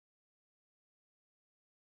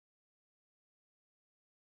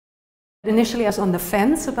Initially I was on the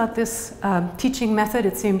fence about this teaching method.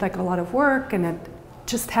 It seemed like a lot of work and it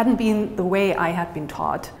just hadn't been the way I had been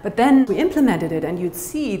taught. But then we implemented it and you'd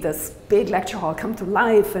see this big lecture hall come to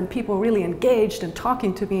life and people really engaged and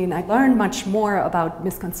talking to me, and I learned much more about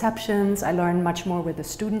misconceptions. I learned much more where the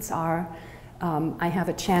students are. I have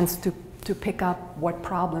a chance to pick up what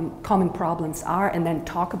common problems are and then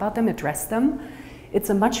talk about them, address them.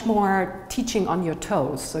 It's a much more teaching on your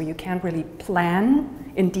toes, so you can't really plan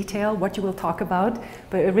in detail what you will talk about,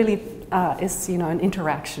 but it really is, an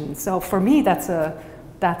interaction. So for me, that's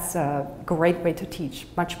a great way to teach,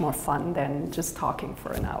 much more fun than just talking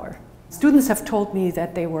for an hour. Students have told me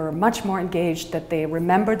that they were much more engaged, that they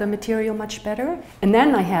remember the material much better. And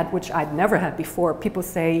then I had, which I'd never had before, people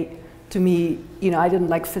say to me, I didn't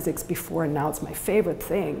like physics before and now it's my favorite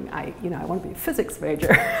thing. I want to be a physics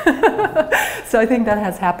major. So I think that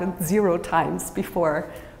has happened 0 times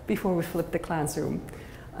before we flipped the classroom.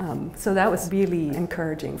 So that was really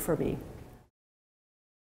encouraging for me.